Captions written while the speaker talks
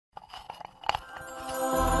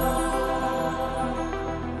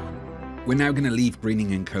We're now going to leave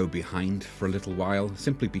Greening & Co. behind for a little while,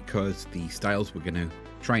 simply because the styles we're going to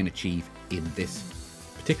try and achieve in this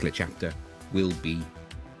particular chapter will be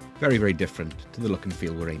very, very different to the look and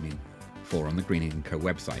feel we're aiming for on the Greening & Co.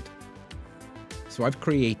 website. So I've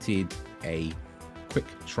created a quick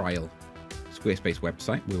trial Squarespace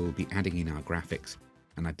website where we'll be adding in our graphics,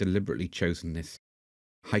 and I've deliberately chosen this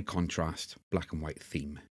high contrast black and white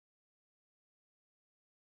theme.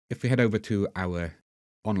 If we head over to our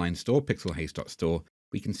online store, pixelhaze.store,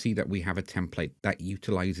 we can see that we have a template that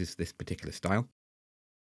utilizes this particular style,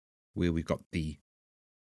 where we've got the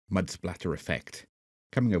mud splatter effect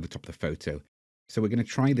coming over top of the photo. So we're going to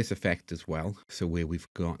try this effect as well. So where we've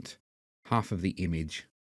got half of the image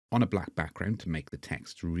on a black background to make the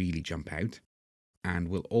text really jump out. And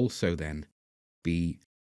we'll also then be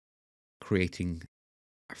creating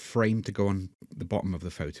a frame to go on the bottom of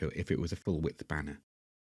the photo if it was a full width banner.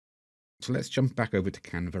 So let's jump back over to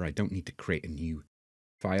Canva. I don't need to create a new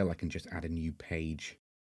file. I can just add a new page,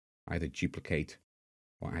 either duplicate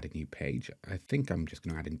or add a new page. I think I'm just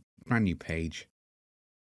going to add a brand new page,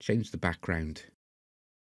 change the background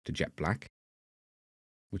to jet black,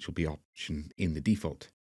 which will be option in the default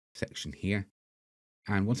section here.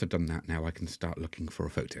 And once I've done that, now I can start looking for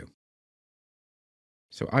a photo.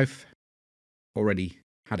 So I've already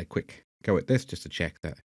had a quick go at this just to check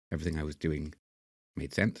that everything I was doing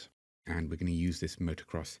made sense. And we're going to use this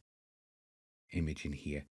motocross image in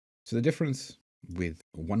here. So the difference with,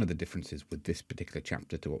 or one of the differences with this particular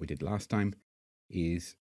chapter to what we did last time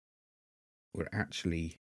is we're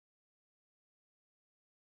actually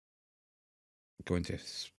going to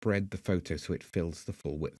spread the photo so it fills the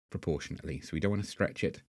full width proportionately. So we don't want to stretch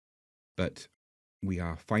it, but we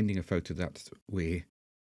are finding a photo that's where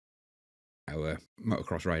our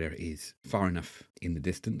motocross rider is far enough in the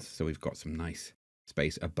distance, so we've got some nice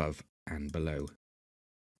space above and below.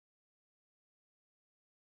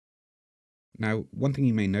 Now, one thing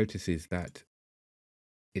you may notice is that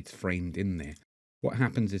it's framed in there. What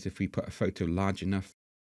happens is if we put a photo large enough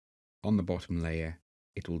on the bottom layer,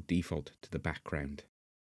 it will default to the background.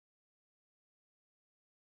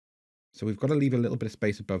 So we've got to leave a little bit of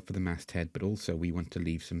space above for the masthead, but also we want to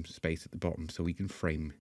leave some space at the bottom so we can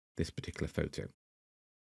frame this particular photo.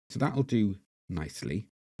 So that'll do nicely.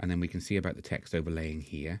 And then we can see about the text overlaying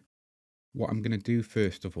here. What I'm going to do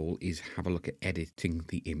first of all is have a look at editing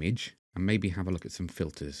the image and maybe have a look at some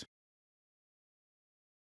filters.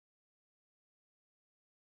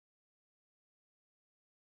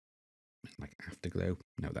 Like afterglow.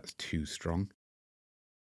 No, that's too strong.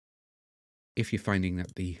 If you're finding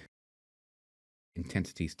that the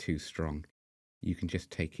intensity is too strong, you can just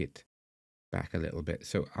take it back a little bit.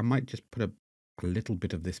 So I might just put a little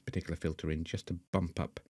bit of this particular filter in just to bump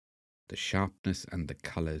up the sharpness and the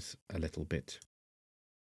colors a little bit.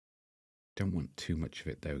 Don't want too much of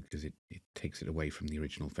it though, because it takes it away from the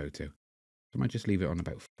original photo. So I might just leave it on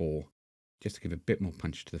about 4, just to give a bit more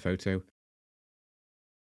punch to the photo.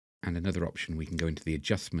 And another option, we can go into the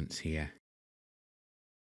adjustments here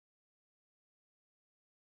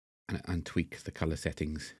and tweak the color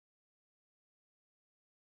settings.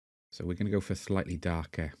 So we're going to go for slightly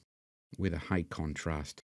darker with a high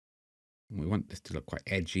contrast. And we want this to look quite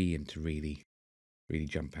edgy and to really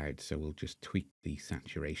jump out. So we'll just tweak the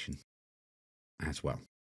saturation as well.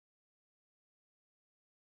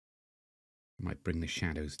 Might bring the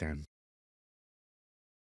shadows down.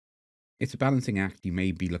 It's a balancing act. You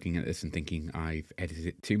may be looking at this and thinking I've edited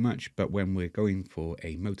it too much, but when we're going for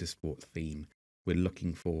a motorsport theme, we're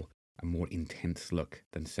looking for a more intense look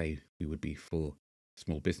than say we would be for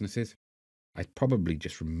small businesses. I'd probably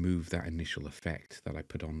just remove that initial effect that I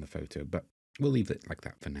put on the photo, but we'll leave it like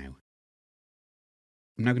that for now.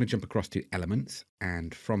 I'm now going to jump across to elements,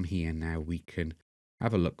 and from here now we can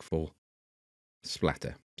have a look for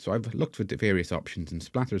splatter. So I've looked for the various options, and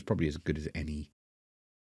splatter is probably as good as any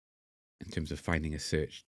in terms of finding a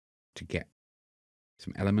search to get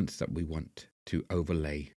some elements that we want to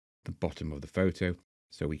overlay the bottom of the photo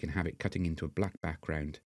so we can have it cutting into a black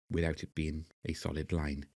background without it being a solid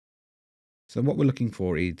line. So what we're looking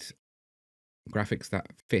for is graphics that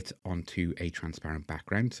fit onto a transparent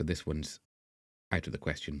background. So this one's out of the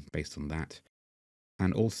question based on that.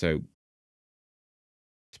 And also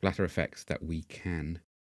splatter effects that we can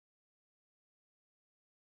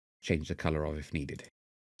change the color of if needed.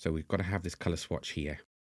 So we've got to have this color swatch here,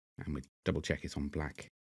 and we double check it's on black,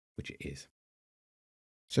 which it is.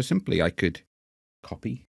 So simply I could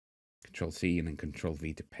copy, Control C and then Control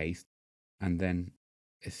V to paste, and then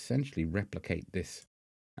essentially replicate this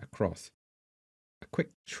across. A quick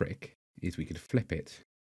trick is we could flip it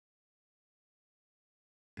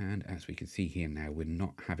And as we can see here now, we're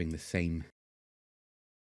not having the same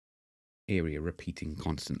area repeating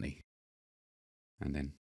constantly. And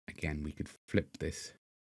then again, we could flip this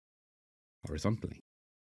horizontally.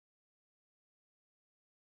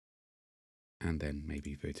 And then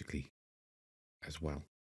maybe vertically as well.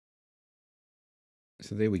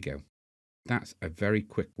 So there we go. That's a very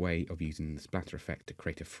quick way of using the splatter effect to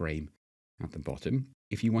create a frame at the bottom.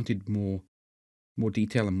 If you wanted more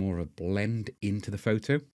detail and more of a blend into the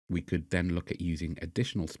photo, we could then look at using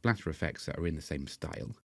additional splatter effects that are in the same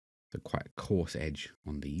style. So quite a coarse edge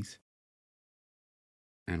on these.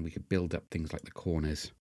 And we could build up things like the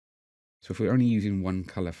corners. So if we're only using one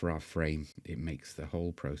color for our frame, it makes the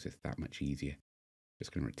whole process that much easier.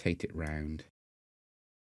 Just going to rotate it round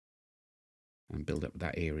and build up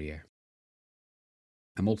that area.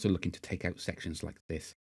 I'm also looking to take out sections like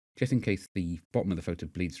this, just in case the bottom of the photo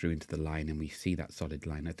bleeds through into the line and we see that solid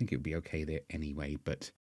line. I think it would be okay there anyway,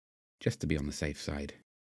 but just to be on the safe side,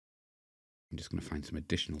 I'm just going to find some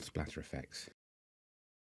additional splatter effects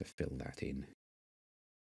to fill that in.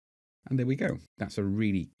 And there we go. That's a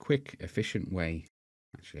really quick, efficient way.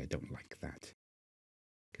 Actually, I don't like that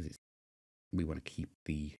because we want to keep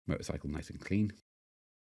the motorcycle nice and clean.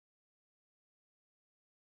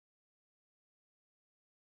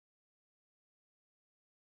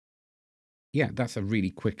 Yeah, that's a really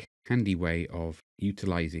quick, handy way of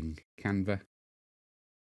utilizing Canva.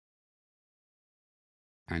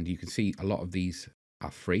 And you can see a lot of these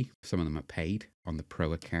are free. Some of them are paid on the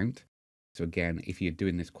Pro account. So again, if you're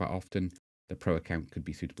doing this quite often, the Pro account could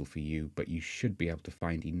be suitable for you, but you should be able to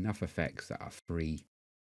find enough effects that are free,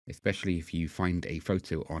 especially if you find a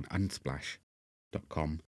photo on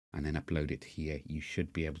unsplash.com and then upload it here. You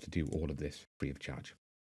should be able to do all of this free of charge.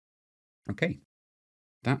 Okay,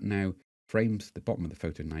 that now frames the bottom of the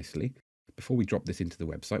photo nicely. Before we drop this into the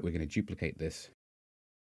website, we're going to duplicate this.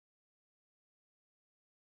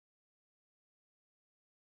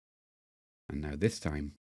 And now this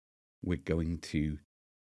time, we're going to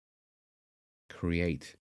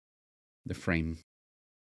create the frame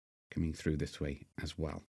coming through this way as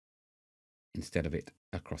well, instead of it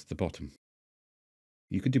across the bottom.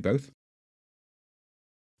 You could do both,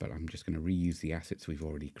 but I'm just going to reuse the assets we've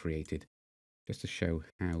already created just to show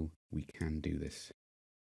how we can do this.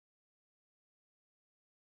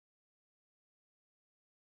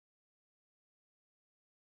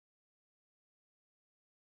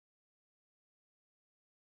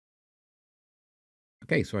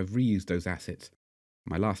 Okay, so I've reused those assets.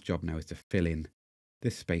 My last job now is to fill in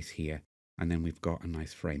this space here, and then we've got a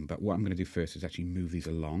nice frame. But what I'm going to do first is actually move these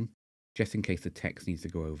along, just in case the text needs to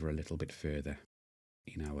go over a little bit further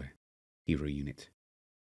in our hero unit.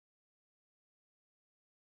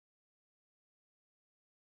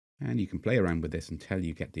 And you can play around with this until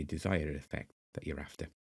you get the desired effect that you're after.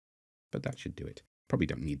 But that should do it. Probably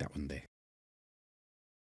don't need that one there.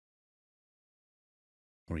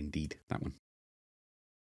 Or indeed, that one.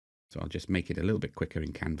 So I'll just make it a little bit quicker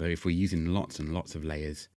in Canva. If we're using lots and lots of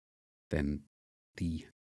layers, then the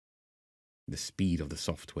speed of the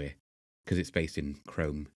software, because it's based in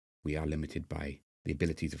Chrome, we are limited by the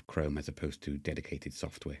abilities of Chrome as opposed to dedicated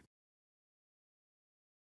software.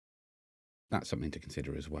 That's something to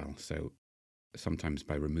consider as well. So sometimes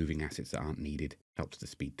by removing assets that aren't needed helps to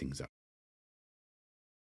speed things up.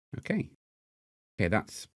 Okay,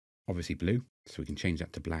 that's obviously blue, so we can change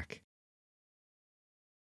that to black.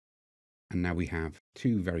 And now we have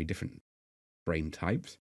two very different frame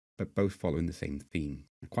types, but both following the same theme.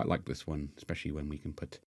 I quite like this one, especially when we can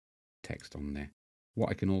put text on there. What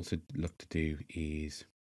I can also look to do is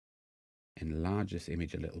enlarge this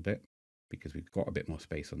image a little bit, because we've got a bit more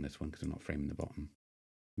space on this one because we're not framing the bottom,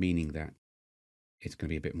 meaning that it's going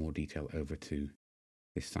to be a bit more detail over to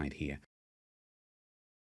this side here.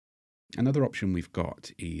 Another option we've got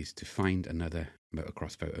is to find another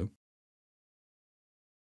motocross photo.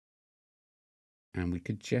 And we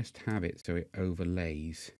could just have it so it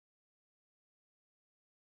overlays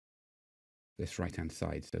this right-hand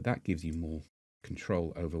side. So that gives you more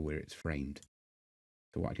control over where it's framed.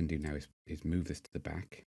 So what I can do now is move this to the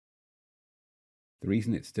back. The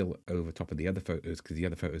reason it's still over top of the other photos because the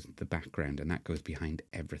other photos are the background and that goes behind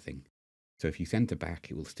everything. So if you center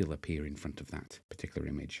back, it will still appear in front of that particular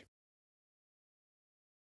image.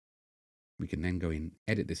 We can then go in,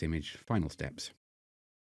 edit this image, final steps.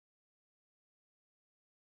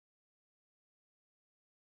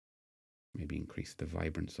 Maybe increase the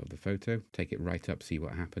vibrance of the photo, take it right up, see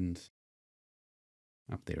what happens.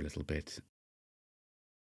 Up there a little bit.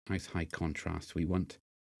 Nice high contrast. We want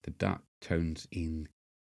the dark tones in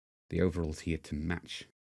the overalls here to match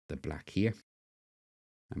the black here.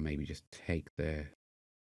 And maybe just take the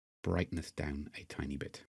brightness down a tiny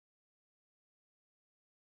bit.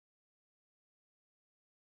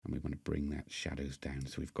 And we want to bring that shadows down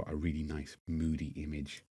so we've got a really nice moody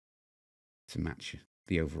image to match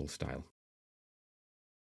the overall style.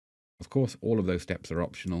 Of course, all of those steps are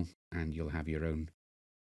optional and you'll have your own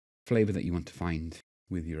flavor that you want to find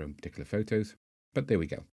with your own particular photos. But there we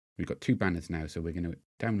go. We've got 2 banners now, so we're going to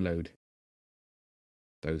download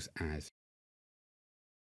those as,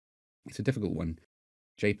 it's a difficult one,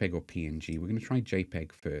 JPEG or PNG. We're going to try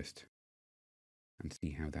JPEG first and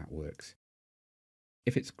see how that works.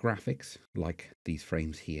 If it's graphics, like these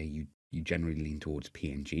frames here, you generally lean towards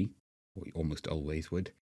PNG, or you almost always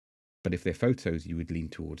would. But if they're photos, you would lean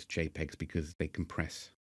towards JPEGs because they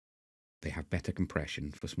compress. They have better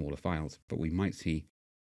compression for smaller files, but we might see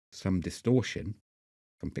some distortion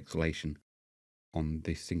from pixelation on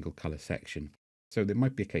this single color section. So there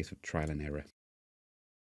might be a case of trial and error.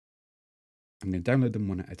 I'm going to download them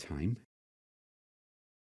one at a time.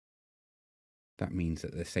 That means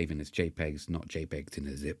that they're saving as JPEGs, not JPEGs in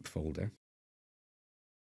a zip folder.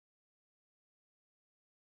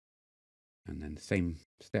 And then the same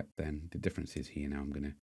step then, the difference is here now I'm going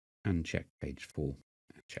to uncheck page 4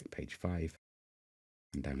 and check page 5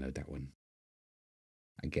 and download that one.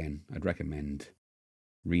 Again, I'd recommend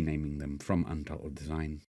renaming them from Untitled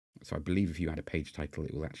Design. So I believe if you add a page title,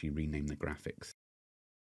 it will actually rename the graphics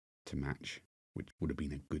to match, which would have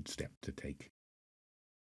been a good step to take.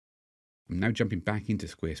 I'm now jumping back into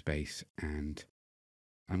Squarespace and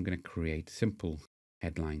I'm going to create simple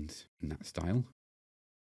headlines in that style.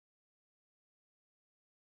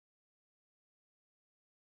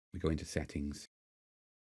 We go into settings,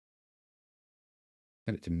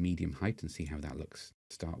 set it to medium height and see how that looks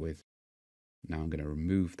to start with. Now I'm going to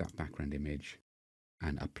remove that background image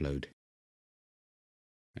and upload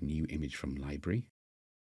a new image from library.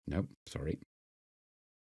 Nope, sorry.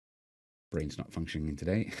 Brain's not functioning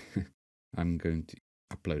today. I'm going to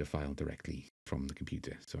upload a file directly from the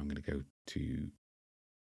computer. So I'm going to go to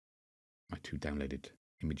my 2 downloaded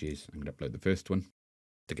images. I'm going to upload the first one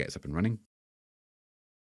to get us up and running.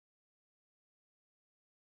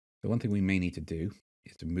 The one thing we may need to do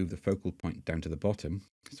is to move the focal point down to the bottom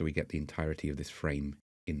so we get the entirety of this frame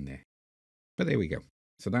in there. But there we go.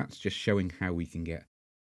 So that's just showing how we can get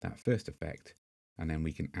that first effect, and then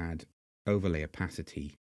we can add overlay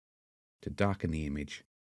opacity to darken the image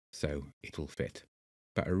so it'll fit.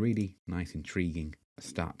 But a really nice, intriguing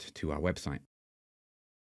start to our website.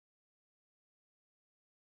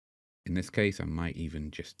 In this case, I might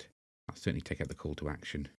even I'll certainly take out the call to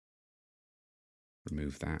action.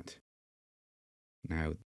 Remove that.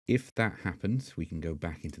 Now, if that happens, we can go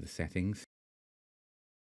back into the settings.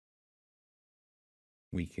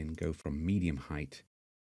 We can go from medium height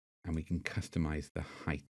and we can customize the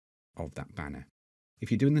height of that banner.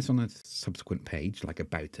 If you're doing this on a subsequent page, like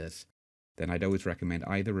About Us, then I'd always recommend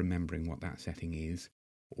either remembering what that setting is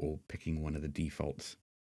or picking one of the defaults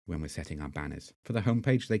when we're setting our banners. For the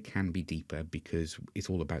homepage, they can be deeper because it's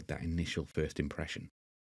all about that initial first impression.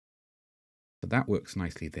 So that works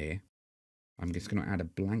nicely there. I'm just going to add a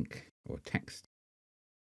blank or text.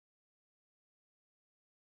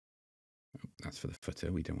 Oh, that's for the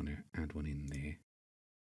footer. We don't want to add one in there.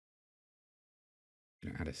 I'm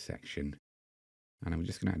going to add a section. And I'm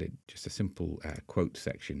just going to add just a simple quote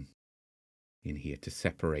section in here to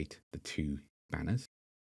separate the 2 banners.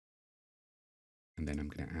 And then I'm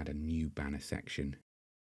going to add a new banner section,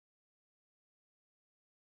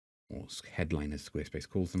 or headline as Squarespace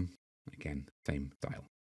calls them. Again, same style.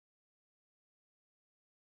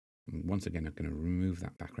 And once again, I'm going to remove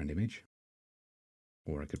that background image,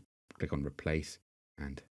 or I could click on replace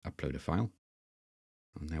and upload a file.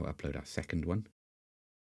 I'll now upload our second one.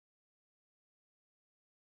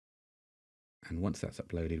 And once that's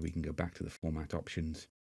uploaded, we can go back to the format options,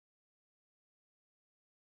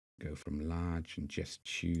 go from large and just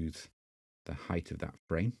choose the height of that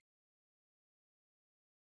frame.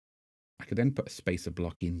 I could then put a spacer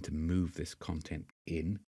block in to move this content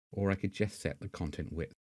in, or I could just set the content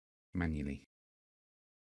width manually.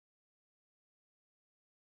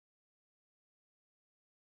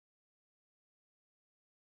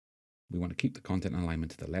 We want to keep the content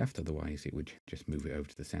alignment to the left, otherwise it would just move it over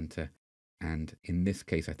to the center. And in this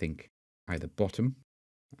case, I think either bottom,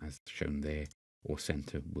 as shown there, or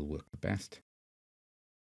center will work the best.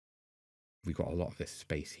 We've got a lot of this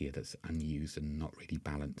space here that's unused and not really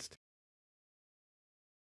balanced.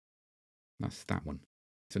 That's that one.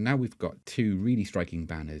 So now we've got 2 really striking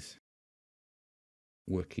banners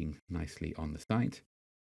working nicely on the site.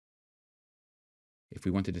 If we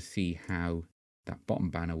wanted to see how that bottom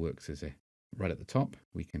banner works as right at the top,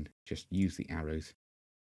 we can just use the arrows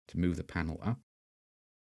to move the panel up.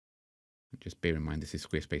 Just bear in mind this is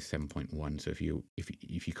Squarespace 7.1, so if you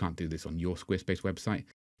can't do this on your Squarespace website,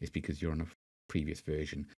 it's because you're on a previous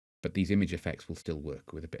version. But these image effects will still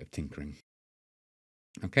work with a bit of tinkering.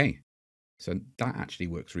 Okay, so that actually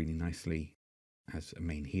works really nicely as a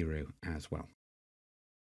main hero as well.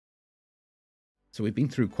 So we've been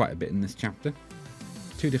through quite a bit in this chapter.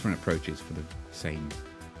 2 different approaches for the same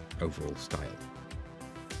overall style.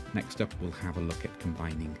 Next up, we'll have a look at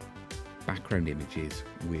combining background images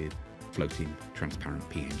with floating transparent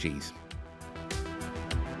PNGs.